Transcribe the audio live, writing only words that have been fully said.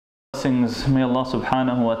blessings. May Allah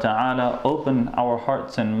subhanahu wa ta'ala open our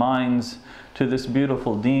hearts and minds to this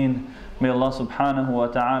beautiful deen. May Allah subhanahu wa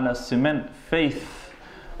ta'ala cement faith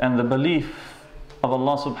and the belief of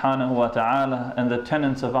Allah subhanahu wa ta'ala and the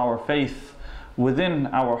tenets of our faith within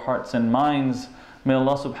our hearts and minds. May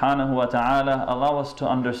Allah subhanahu wa ta'ala allow us to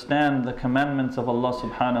understand the commandments of Allah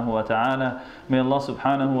subhanahu wa ta'ala. May Allah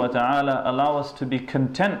subhanahu wa ta'ala allow us to be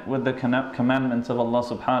content with the commandments of Allah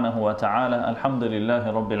subhanahu wa ta'ala.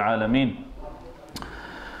 Alhamdulillahi Rabbil Alameen.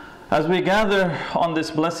 As we gather on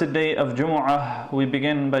this blessed day of Jumu'ah, we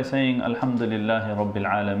begin by saying Alhamdulillahi Rabbil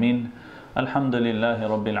Alameen. Alhamdulillahi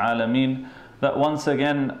Rabbil Alameen. That once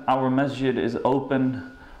again our masjid is open.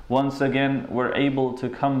 Once again we're able to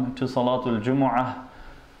come to Salatul Jumu'ah.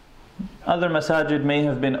 Other masajid may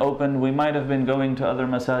have been open. We might have been going to other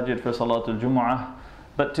masajid for Salatul Jumu'ah.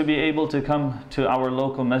 But to be able to come to our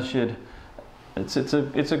local masjid, it's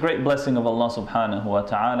a great blessing of Allah subhanahu wa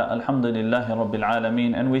ta'ala. Alhamdulillahi Rabbil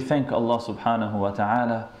Alameen. And we thank Allah subhanahu wa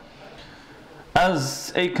ta'ala.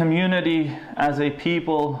 As a community, as a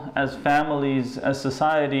people, as families, as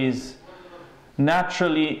societies,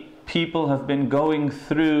 naturally people have been going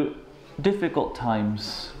through difficult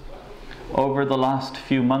times. Over the last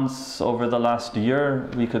few months, over the last year,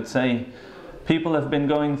 we could say, people have been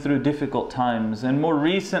going through difficult times. And more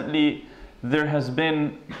recently, there has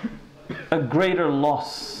been a greater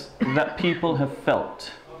loss that people have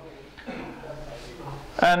felt.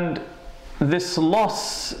 And this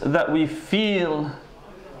loss that we feel,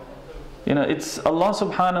 it's Allah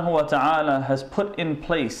subhanahu wa ta'ala has put in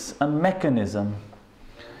place a mechanism.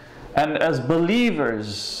 And as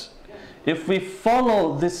believers, if we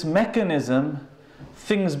follow this mechanism,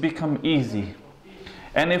 things become easy.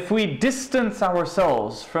 And if we distance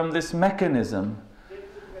ourselves from this mechanism,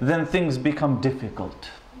 then things become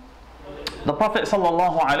difficult. The Prophet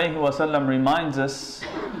ﷺ reminds us,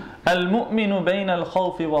 Al-mu'minu bayna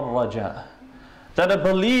al-khawfi wal-raja, that a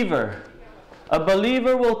believer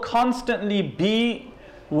will constantly be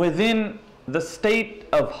within the state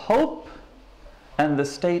of hope and the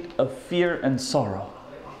state of fear and sorrow.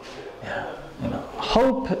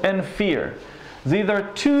 Hope and fear. These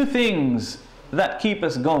are two things that keep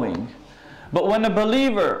us going. But when a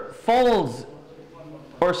believer falls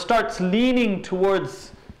or starts leaning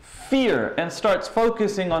towards fear and starts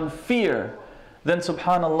focusing on fear, then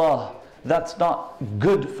subhanallah, that's not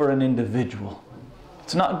good for an individual.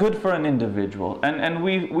 It's not good for an individual. And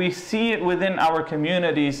we see it within our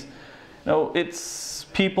communities.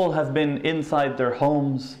 People have been inside their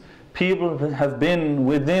homes. People have been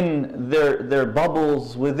within their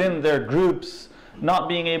bubbles, within their groups, not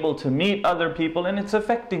being able to meet other people, and it's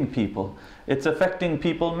affecting people. It's affecting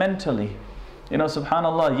people mentally.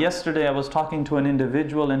 Subhanallah, yesterday I was talking to an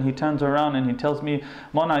individual and he turns around and he tells me,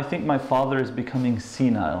 Mona, I think my father is becoming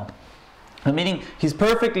senile. Meaning he's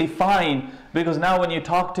perfectly fine, because now when you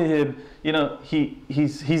talk to him,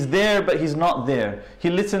 he's there but he's not there. He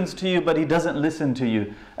listens to you but he doesn't listen to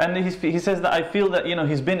you. And he says that I feel that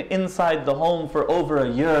he's been inside the home for over a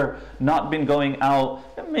year, not been going out,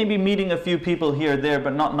 maybe meeting a few people here or there,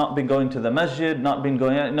 but not been going to the masjid, not been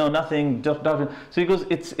going, nothing. So he goes,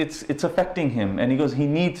 it's affecting him, and he goes, he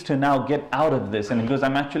needs to now get out of this. And he goes,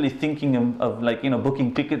 I'm actually thinking of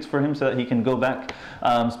booking tickets for him so that he can go back,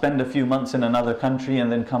 spend a few months in another country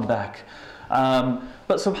and then come back.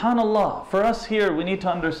 But subhanallah, for us here, we need to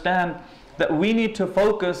understand that we need to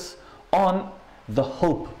focus on the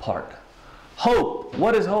hope part. Hope.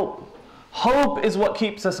 What is hope? Hope is what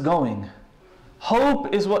keeps us going.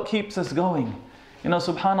 Hope is what keeps us going.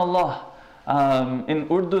 Subhanallah,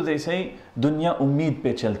 in Urdu they say, Dunya ummeed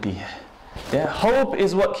pe chalti hai. Yeah, hope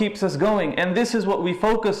is what keeps us going, and this is what we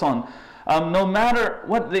focus on. No matter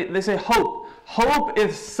what they say, hope. Hope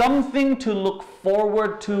is something to look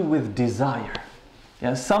forward to with desire.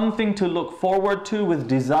 Yeah, something to look forward to with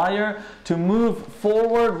desire, to move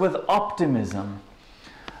forward with optimism.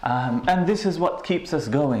 And this is what keeps us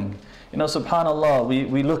going. Subhanallah,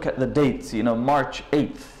 we look at the dates, March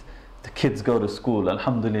 8th, the kids go to school,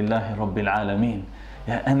 Alhamdulillahi Rabbil Alameen.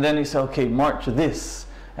 Yeah, and then you say, okay, March this,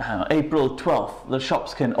 April 12th, the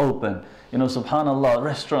shops can open. Subhanallah,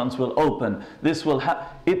 restaurants will open. This will happen.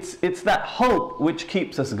 It's that hope which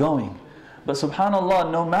keeps us going. But subhanallah,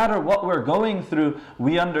 no matter what we're going through,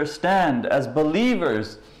 we understand as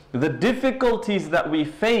believers, the difficulties that we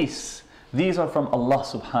face, these are from Allah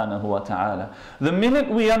subhanahu wa ta'ala. The minute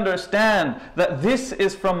we understand that this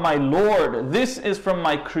is from my Lord, this is from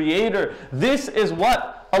my Creator, this is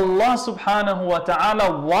what Allah subhanahu wa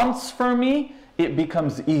ta'ala wants for me, it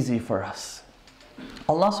becomes easy for us.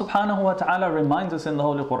 Allah subhanahu wa ta'ala reminds us in the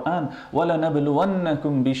Holy Quran,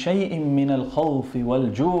 وَلَنَبْلُوَنَّكُمْ بِشَيْءٍ مِّنَ الْخَوْفِ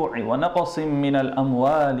وَالْجُوعِ وَنَقْصٍ مِّنَ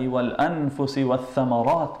الْأَمْوَالِ وَالْأَنفُسِ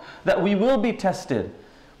وَالثَّمَرَاتِ, that we will be tested.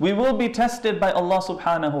 We will be tested by Allah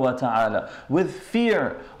subhanahu wa ta'ala with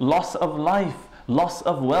fear, loss of life, loss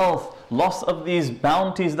of wealth, loss of these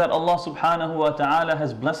bounties that Allah subhanahu wa ta'ala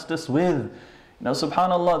has blessed us with. Now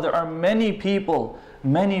subhanallah, there are many people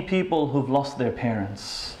who've lost their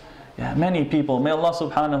parents. Yeah, many people. May Allah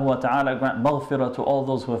subhanahu wa ta'ala grant maghfirah to all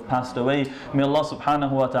those who have passed away. May Allah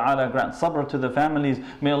subhanahu wa ta'ala grant sabr to the families.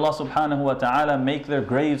 May Allah subhanahu wa ta'ala make their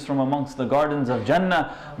graves from amongst the gardens of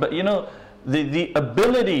Jannah. But you know, the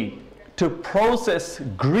ability to process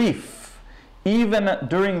grief, even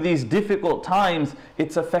during these difficult times,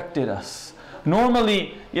 it's affected us.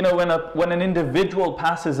 Normally, you know, when an individual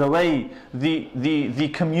passes away, the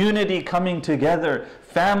community coming together,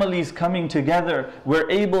 families coming together, we're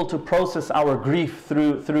able to process our grief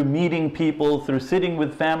through meeting people, through sitting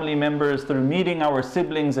with family members, through meeting our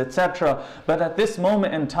siblings, etc. But at this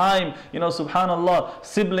moment in time, you know, subhanallah,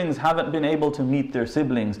 siblings haven't been able to meet their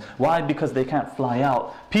siblings. Why? Because they can't fly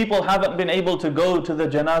out. People haven't been able to go to the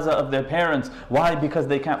janazah of their parents. Why? Because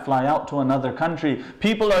they can't fly out to another country.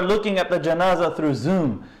 People are looking at the janazah through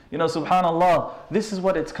Zoom. You know, subhanallah, this is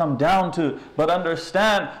what it's come down to. But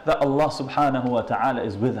understand that Allah subhanahu wa ta'ala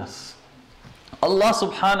is with us. Allah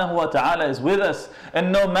subhanahu wa ta'ala is with us.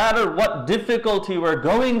 And no matter what difficulty we're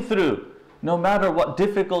going through, there's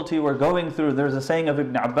a saying of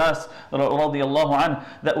Ibn Abbas radiallahu anh,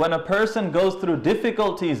 that when a person goes through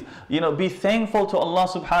difficulties, you know, be thankful to Allah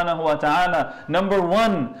subhanahu wa ta'ala. Number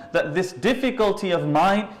one, that this difficulty of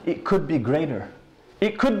mine, it could be greater.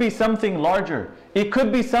 It could be something larger. It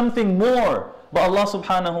could be something more. But Allah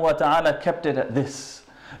subhanahu wa ta'ala kept it at this.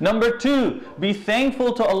 Number two, be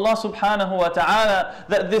thankful to Allah subhanahu wa ta'ala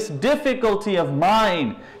that this difficulty of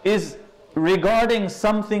mine is regarding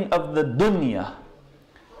something of the dunya.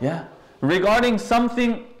 Yeah? Regarding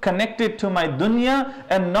something connected to my dunya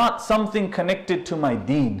and not something connected to my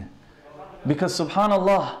deen. Because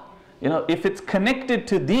subhanallah, you know, if it's connected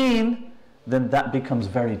to deen, then that becomes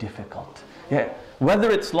very difficult. Yeah.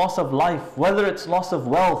 Whether it's loss of life, whether it's loss of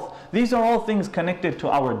wealth, these are all things connected to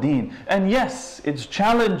our deen. And yes, it's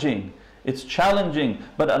challenging. It's challenging.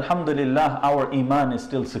 But alhamdulillah, our iman is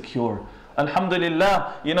still secure.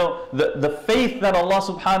 Alhamdulillah, you know, the faith that Allah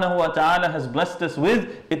subhanahu wa ta'ala has blessed us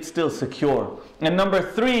with, it's still secure. And number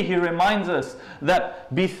three, he reminds us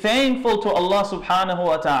that be thankful to Allah subhanahu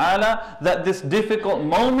wa ta'ala that this difficult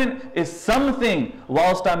moment is something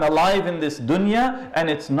whilst I'm alive in this dunya, and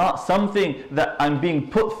it's not something that I'm being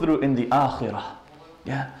put through in the akhirah.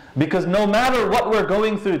 Yeah? Because no matter what we're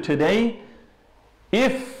going through today,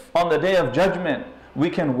 if on the Day of Judgment we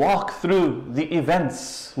can walk through the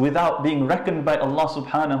events without being reckoned by Allah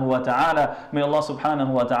subhanahu wa ta'ala, may Allah subhanahu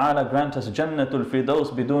wa ta'ala grant us Jannatul Firdaus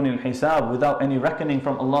bidunil hisab, without any reckoning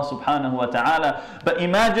from Allah subhanahu wa ta'ala. But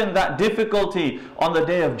imagine that difficulty on the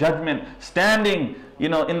Day of Judgment, standing, you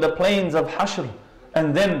know, in the plains of Hashr,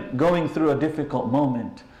 and then going through a difficult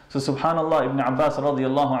moment. So subhanallah, Ibn Abbas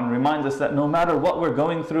radiallahu anh reminds us that no matter what we're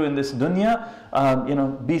going through in this dunya, you know,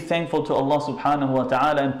 be thankful to Allah subhanahu wa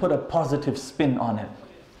ta'ala and put a positive spin on it.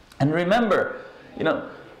 And remember, you know,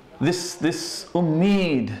 this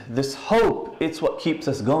ummeed, this hope, it's what keeps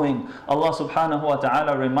us going. Allah subhanahu wa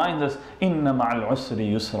ta'ala reminds us, inna ma'al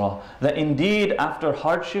usri yusra, that indeed after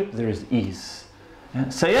hardship there is ease.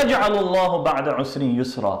 سَيَجْعَلُ اللَّهُ بَعْدَ عُسْرٍ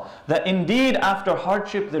يُسْرًا, that indeed after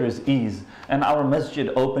hardship there is ease. And our masjid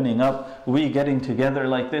opening up, we getting together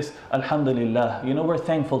like this, alhamdulillah, you know, we're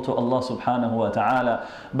thankful to Allah subhanahu wa ta'ala.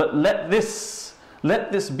 But let this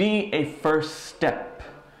be a first step.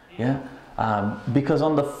 Yeah? Because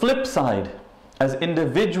on the flip side, as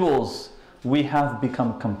individuals, we have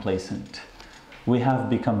become complacent. Now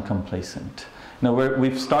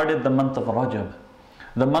we've started the month of Rajab.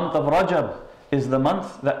 The month of Rajab is the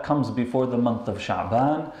month that comes before the month of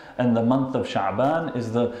Sha'ban, and the month of Sha'ban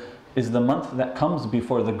is the month that comes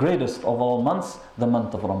before the greatest of all months, the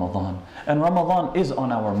month of Ramadan. And Ramadan is on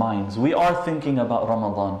our minds. We are thinking about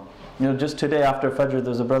Ramadan. You know, just today after Fajr,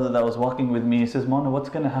 there's a brother that was walking with me. He says, Mona, what's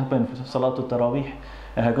going to happen for Salatul Taraweeh?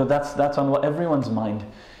 And I go, that's on what everyone's mind.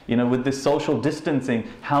 You know, with this social distancing,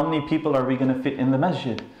 how many people are we going to fit in the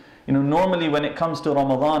masjid? You know, normally when it comes to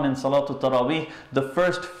Ramadan and Salatul Taraweeh, the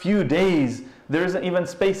first few days, there isn't even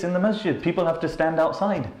space in the masjid. People have to stand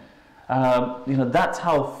outside. You know, that's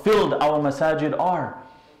how filled our masajid are.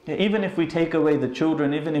 Even if we take away the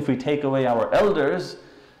children, even if we take away our elders,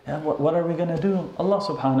 what are we going to do? Allah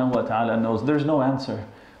subhanahu wa ta'ala knows. There's no answer.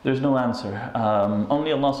 There's no answer.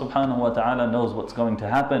 Only Allah subhanahu wa ta'ala knows what's going to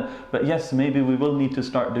happen. But yes, maybe we will need to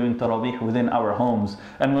start doing taraweeh within our homes.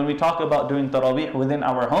 And when we talk about doing taraweeh within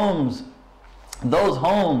our homes, those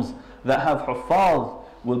homes that have huffaz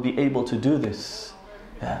will be able to do this.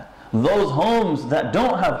 Yeah. Those homes that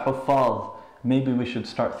don't have huffaz, maybe we should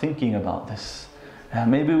start thinking about this.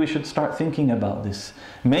 Maybe we should start thinking about this.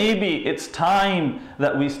 Maybe it's time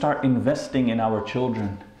that we start investing in our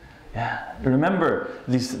children. Yeah. Remember,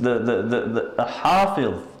 a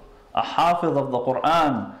hafiz of the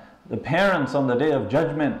Quran, the parents on the Day of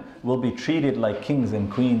Judgment will be treated like kings and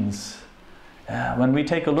queens. Yeah. When we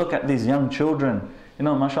take a look at these young children, you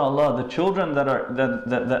know, mashallah, the children that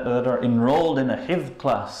are enrolled in a hifz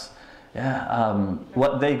class,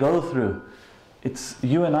 what they go through,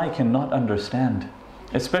 you and I cannot understand.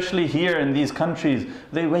 Especially here in these countries,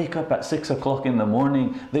 they wake up at 6 o'clock in the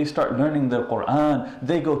morning, they start learning their Quran,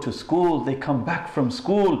 they go to school, they come back from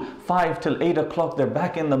school, 5 till 8 o'clock, they're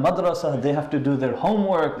back in the madrasa, they have to do their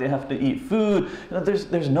homework, they have to eat food. You know,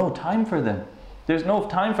 there's no time for them. There's no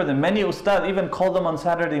time for them. Many ustad even call them on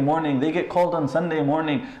Saturday morning. They get called on Sunday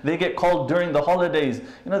morning. They get called during the holidays.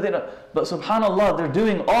 You know, they don't. But subhanallah, they're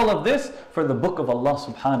doing all of this for the book of Allah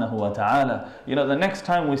subhanahu wa ta'ala. You know, the next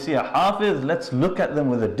time we see a hafiz, let's look at them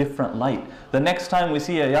with a different light. The next time we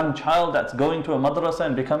see a young child that's going to a madrasa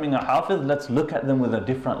and becoming a hafiz, let's look at them with a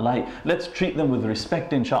different light. Let's treat them with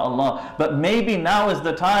respect, inshaAllah. But maybe now is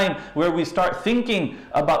the time where we start thinking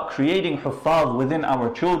about creating huffaz within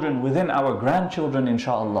our children, within our grandchildren,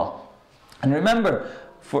 inshaAllah. And remember,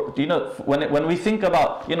 when we think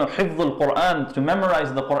about, hifzul Quran, to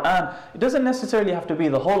memorize the Quran, it doesn't necessarily have to be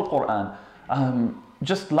the whole Quran.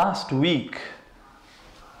 Just last week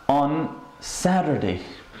on Saturday,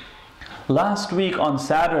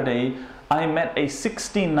 I met a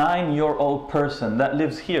 69-year-old person that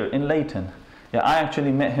lives here in Layton. Yeah, I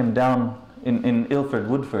actually met him down in Ilford,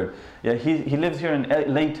 Woodford. Yeah, he lives here in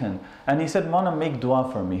Layton. And he said, Mona, make dua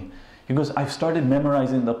for me. He goes, I've started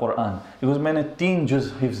memorizing the Quran. He goes, मैंने 3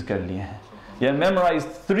 juz hifz kar liye hain. Yeah, memorized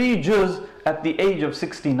 3 juz at the age of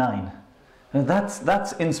 69. And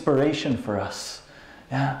that's inspiration for us.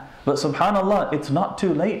 Yeah, but subhanallah, it's not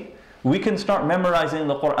too late. We can start memorizing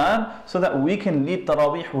the Quran so that we can lead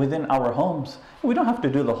taraweeh within our homes. We don't have to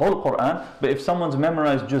do the whole Quran, but if someone's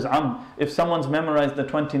memorized juz if someone's memorized the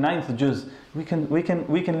 29th juz, we can lead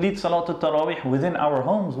Salatul Taraweeh within our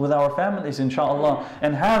homes, with our families, inshaAllah,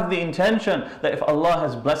 and have the intention that if Allah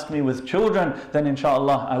has blessed me with children, then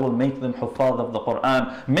inshaAllah I will make them huffaz of the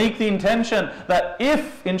Quran. Make the intention that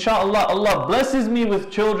if inshaAllah Allah blesses me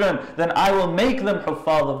with children, then I will make them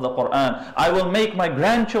huffaz of the Quran. I will make my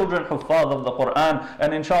grandchildren huffaz of the Quran,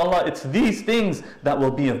 and inshaAllah it's these things that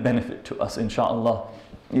will be of benefit to us, inshaAllah.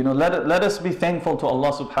 Let us be thankful to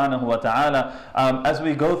Allah subhanahu wa ta'ala. As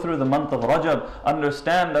we go through the month of Rajab,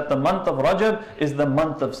 understand that the month of Rajab is the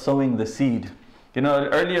month of sowing the seed.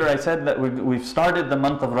 Earlier I said that we've started the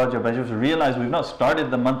month of Rajab. I just realized we've not started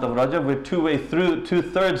the month of Rajab. We're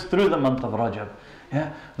two-thirds through the month of Rajab.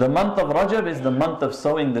 Yeah, the month of Rajab is the month of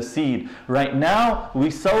sowing the seed. Right now, we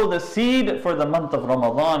sow the seed for the month of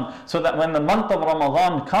Ramadan, so that when the month of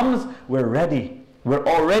Ramadan comes, we're ready. We're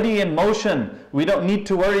already in motion. We don't need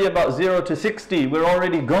to worry about 0 to 60. We're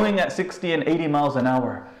already going at 60 and 80 miles an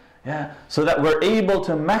hour. Yeah, so that we're able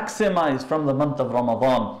to maximize from the month of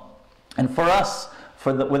Ramadan. And for us,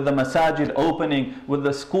 with the masajid opening, with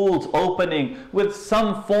the schools opening, with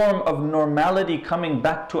some form of normality coming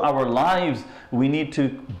back to our lives, we need to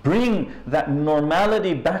bring that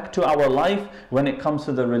normality back to our life when it comes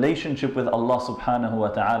to the relationship with Allah subhanahu wa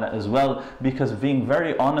ta'ala as well. Because being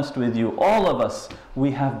very honest with you, all of us, we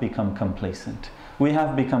have become complacent. We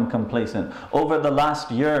have become complacent. Over the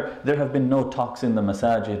last year, there have been no talks in the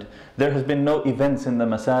masajid. There has been no events in the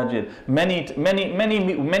masajid.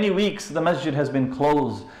 Many weeks the masjid has been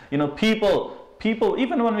closed. People,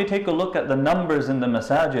 even when we take a look at the numbers in the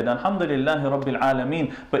masajid, alhamdulillahi rabbil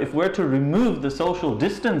alameen, but if we're to remove the social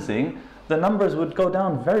distancing, the numbers would go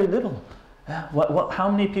down very little. How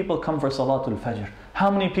many people come for Salatul Fajr?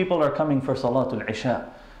 How many people are coming for Salatul Isha?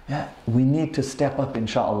 Yeah, we need to step up,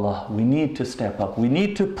 inshaAllah. We need to step up. We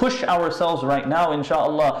need to push ourselves right now,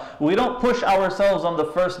 inshaAllah. We don't push ourselves on the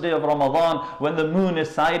first day of Ramadan when the moon is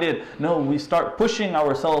sighted. No, we start pushing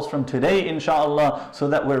ourselves from today, inshaAllah, so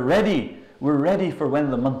that we're ready. we're ready for when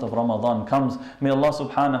the month of Ramadan comes. May Allah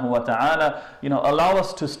subhanahu wa ta'ala, allow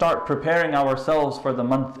us to start preparing ourselves for the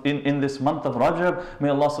month, in this month of Rajab. May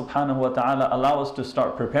Allah subhanahu wa ta'ala allow us to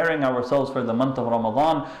start preparing ourselves for the month of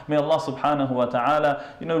Ramadan. May Allah subhanahu wa ta'ala,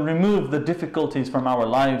 remove the difficulties from our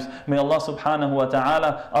lives. May Allah subhanahu wa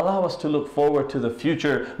ta'ala allow us to look forward to the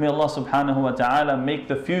future. May Allah subhanahu wa ta'ala make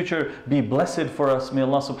the future be blessed for us. May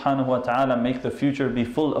Allah subhanahu wa ta'ala make the future be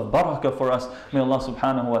full of barakah for us. May Allah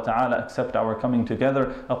subhanahu wa ta'ala accept our coming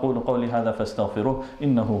together. أقول قولي هذا فاستغفروه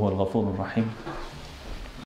إنه هو الغفور الرحيم.